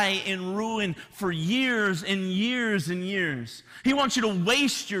lie in ruin for years and years and years. He wants you to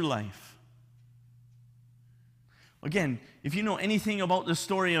waste your life. Again, if you know anything about the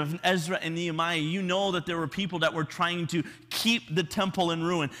story of Ezra and Nehemiah, you know that there were people that were trying to keep the temple in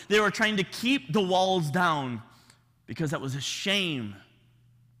ruin. They were trying to keep the walls down because that was a shame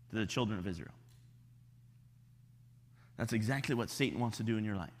to the children of Israel. That's exactly what Satan wants to do in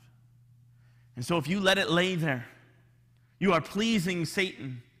your life. And so if you let it lay there, you are pleasing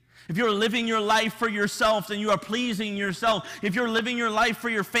Satan. If you're living your life for yourself, then you are pleasing yourself. If you're living your life for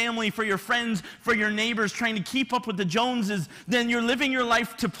your family, for your friends, for your neighbors, trying to keep up with the Joneses, then you're living your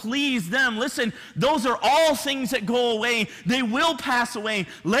life to please them. Listen, those are all things that go away. They will pass away.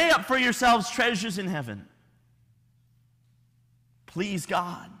 Lay up for yourselves treasures in heaven. Please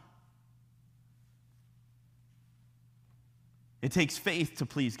God. It takes faith to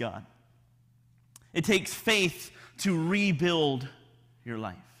please God. It takes faith to rebuild your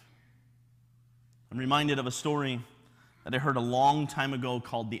life. I'm reminded of a story that I heard a long time ago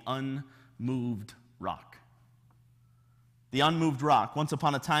called the unmoved rock. The unmoved rock. Once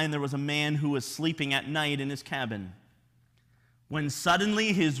upon a time, there was a man who was sleeping at night in his cabin, when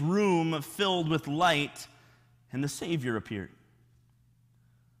suddenly his room filled with light and the Savior appeared.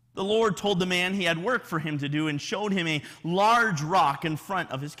 The Lord told the man he had work for him to do and showed him a large rock in front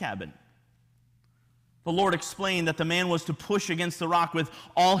of his cabin. The Lord explained that the man was to push against the rock with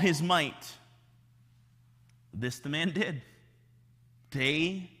all his might. This the man did,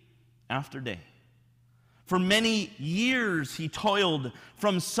 day after day. For many years he toiled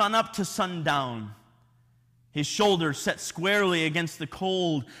from sunup to sundown, his shoulders set squarely against the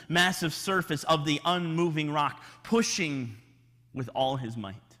cold, massive surface of the unmoving rock, pushing with all his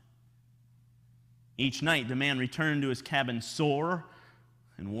might. Each night, the man returned to his cabin sore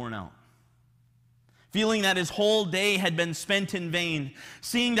and worn out. Feeling that his whole day had been spent in vain,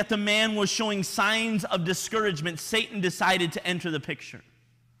 seeing that the man was showing signs of discouragement, Satan decided to enter the picture,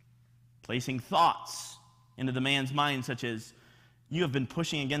 placing thoughts into the man's mind such as, "You have been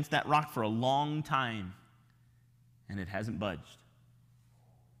pushing against that rock for a long time, and it hasn't budged.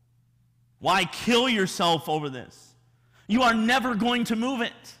 Why kill yourself over this? You are never going to move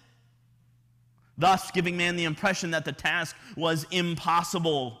it." Thus giving man the impression that the task was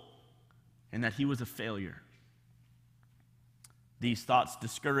impossible and that he was a failure. These thoughts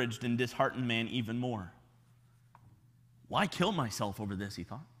discouraged and disheartened man even more. Why kill myself over this, he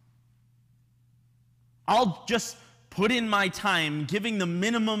thought. I'll just put in my time, giving the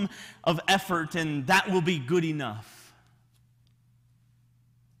minimum of effort, and that will be good enough.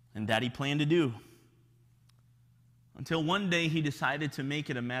 And that he planned to do. Until one day he decided to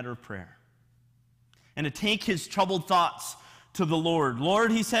make it a matter of prayer. And to take his troubled thoughts to the Lord.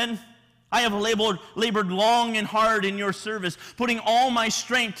 "Lord," he said, "I have labored long and hard in your service, putting all my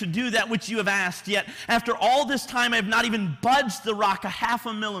strength to do that which you have asked. Yet after all this time I have not even budged the rock a half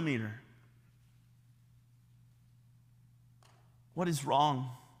a millimeter. What is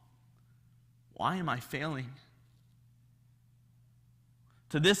wrong? Why am I failing?"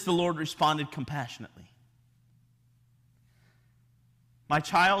 To this the Lord responded compassionately. "My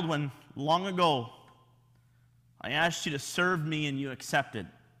child, when long ago I asked you to serve me and you accepted,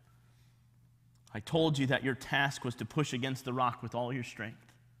 I told you that your task was to push against the rock with all your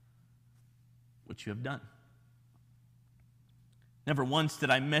strength, which you have done. Never once did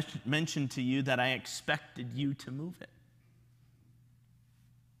I mention to you that I expected you to move it.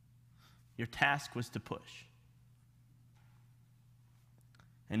 Your task was to push.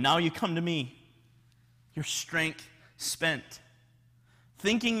 And now you come to me, your strength spent,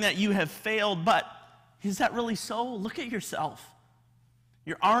 thinking that you have failed, but is that really so? Look at yourself.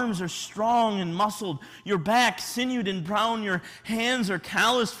 Your arms are strong and muscled, your back sinewed and brown, your hands are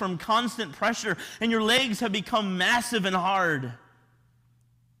calloused from constant pressure, and your legs have become massive and hard.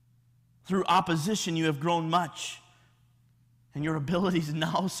 Through opposition you have grown much, and your abilities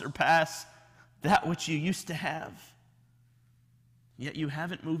now surpass that which you used to have. Yet you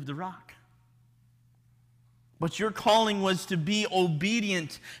haven't moved the rock. But your calling was to be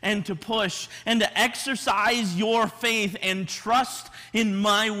obedient and to push and to exercise your faith and trust in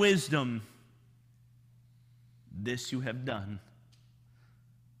my wisdom. This you have done.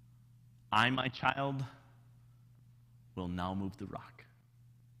 I, my child, will now move the rock."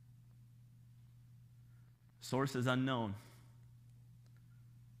 source is unknown.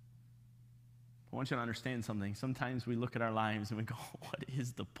 I want you to understand something. Sometimes we look at our lives and we go, what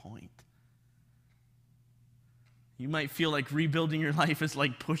is the point? You might feel like rebuilding your life is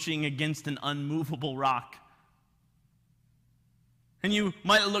like pushing against an unmovable rock. And you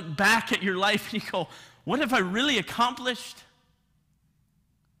might look back at your life and you go, what have I really accomplished?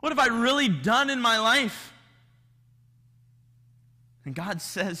 What have I really done in my life? And God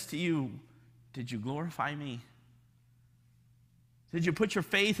says to you, did you glorify me? Did you put your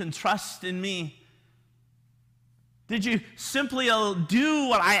faith and trust in me? Did you simply do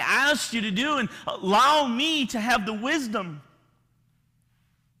what I asked you to do and allow me to have the wisdom?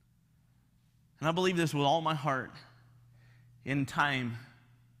 And I believe this with all my heart. In time,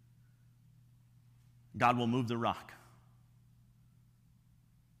 God will move the rock.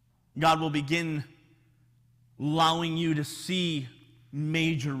 God will begin allowing you to see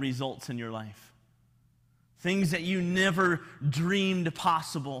major results in your life. Things that you never dreamed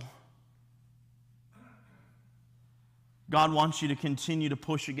possible. God wants you to continue to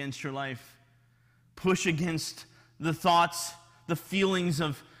push against your life. Push against the thoughts, the feelings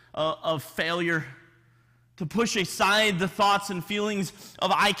of failure. To push aside the thoughts and feelings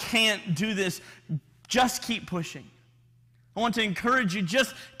of, I can't do this. Just keep pushing. I want to encourage you,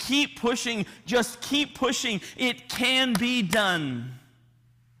 just keep pushing. Just keep pushing. It can be done.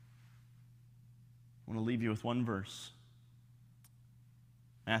 I want to leave you with one verse.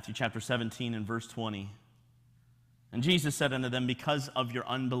 Matthew chapter 17 and verse 20. And Jesus said unto them, because of your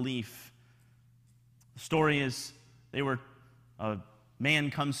unbelief. The story is, a man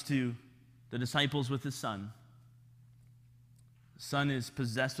comes to the disciples with his son. The son is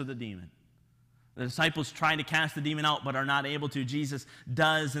possessed with a demon. The disciples try to cast the demon out but are not able to. Jesus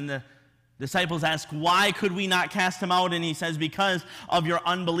does, and the disciples ask, why could we not cast him out? And he says, because of your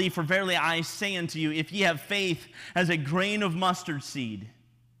unbelief. For verily I say unto you, if ye have faith as a grain of mustard seed,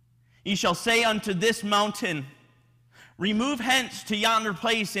 ye shall say unto this mountain, remove hence to yonder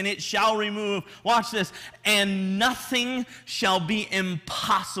place, and it shall remove. Watch this. And nothing shall be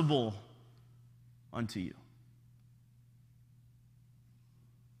impossible unto you.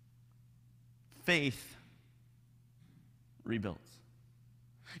 Faith rebuilds.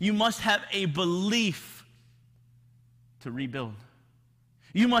 You must have a belief to rebuild.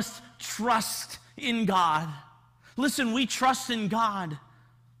 You must trust in God. Listen, we trust in God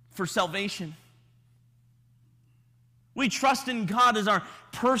for salvation. We trust in God as our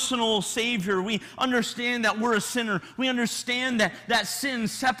personal Savior. We understand that we're a sinner. We understand that sin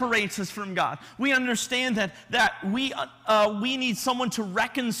separates us from God. We understand that we need someone to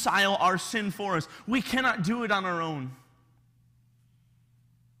reconcile our sin for us. We cannot do it on our own.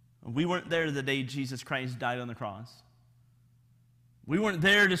 We weren't there the day Jesus Christ died on the cross. We weren't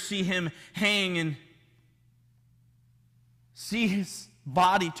there to see him hang and see his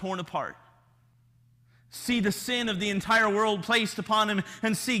body torn apart. See the sin of the entire world placed upon him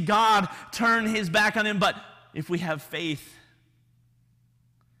and see God turn his back on him. But if we have faith,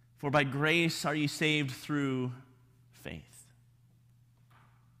 for by grace are ye saved through faith.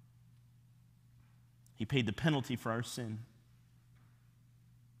 He paid the penalty for our sin.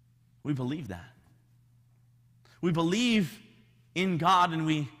 We believe that. We believe in God and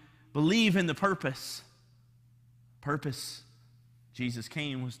we believe in the purpose. Purpose, Jesus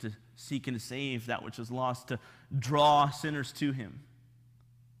came, was to seek and to save that which was lost, to draw sinners to him.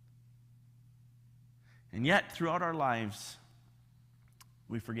 And yet, throughout our lives,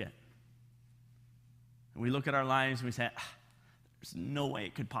 we forget. And we look at our lives and we say, there's no way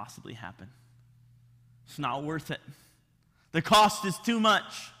it could possibly happen. It's not worth it. The cost is too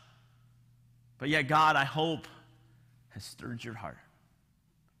much. But yet, God, I hope, has stirred your heart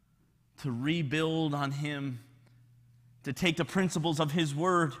to rebuild on him, to take the principles of his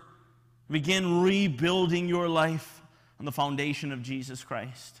word, begin rebuilding your life on the foundation of Jesus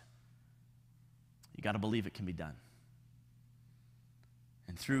Christ. You got to believe it can be done.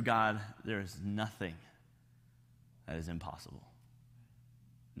 And through God, there is nothing that is impossible.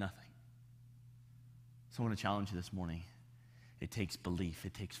 Nothing. So I want to challenge you this morning. It takes belief,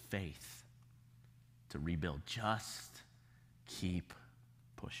 it takes faith to rebuild. Just keep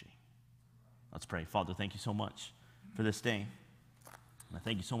pushing. Let's pray. Father, thank you so much for this day. And I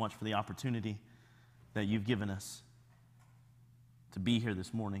thank you so much for the opportunity that you've given us to be here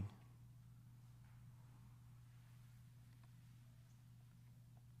this morning.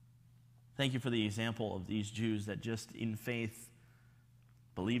 Thank you for the example of these Jews that just in faith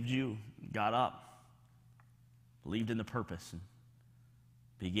believed you, got up, believed in the purpose, and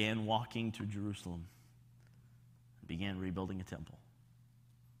began walking to Jerusalem, and began rebuilding a temple.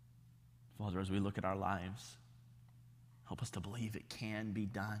 Father, as we look at our lives, help us to believe it can be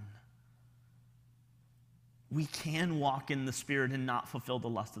done. We can walk in the Spirit and not fulfill the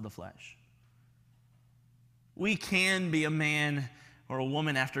lust of the flesh. We can be a man or a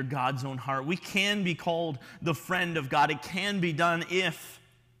woman after God's own heart. We can be called the friend of God. It can be done if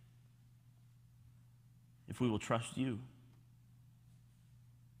we will trust you.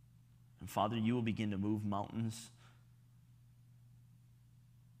 And Father, you will begin to move mountains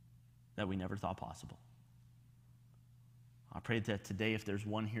that we never thought possible. I pray that today, if there's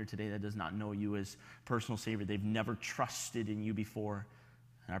one here today that does not know you as personal Savior, they've never trusted in you before,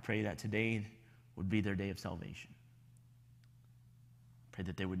 and I pray that today would be their day of salvation. I pray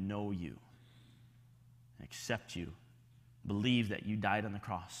that they would know you, accept you, believe that you died on the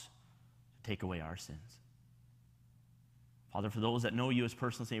cross to take away our sins. Father, for those that know you as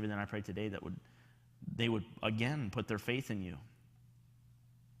personal Savior, then I pray today that they would again put their faith in you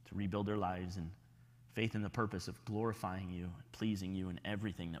to rebuild their lives and faith in the purpose of glorifying you and pleasing you in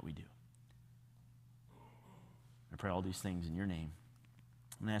everything that we do. I pray all these things in your name.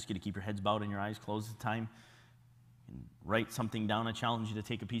 I'm going to ask you to keep your heads bowed and your eyes closed at the time. And write something down. I challenge you to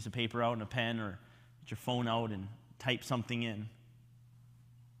take a piece of paper out and a pen, or get your phone out and type something in.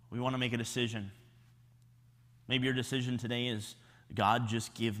 We want to make a decision. Maybe your decision today is, God,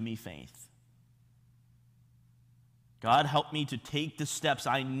 just give me faith. God, help me to take the steps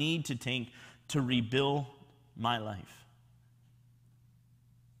I need to take to rebuild my life.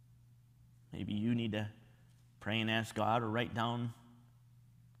 Maybe you need to pray and ask God, or write down,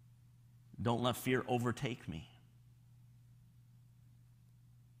 don't let fear overtake me.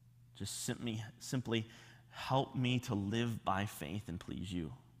 Just simply help me to live by faith and please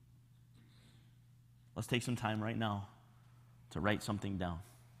you. Let's take some time right now to write something down.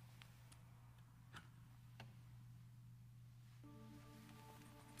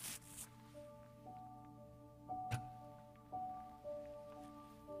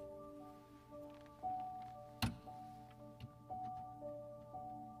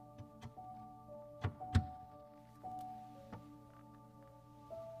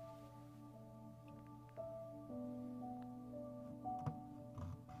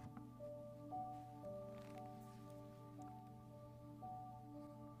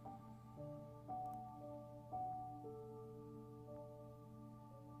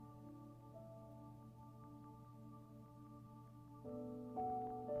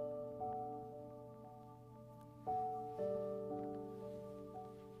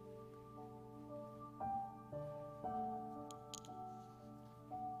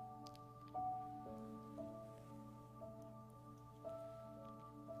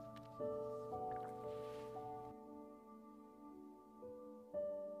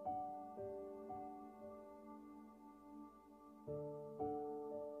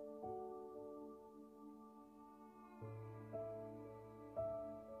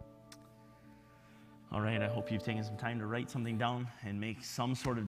 All right, I hope you've taken some time to write something down and make some sort of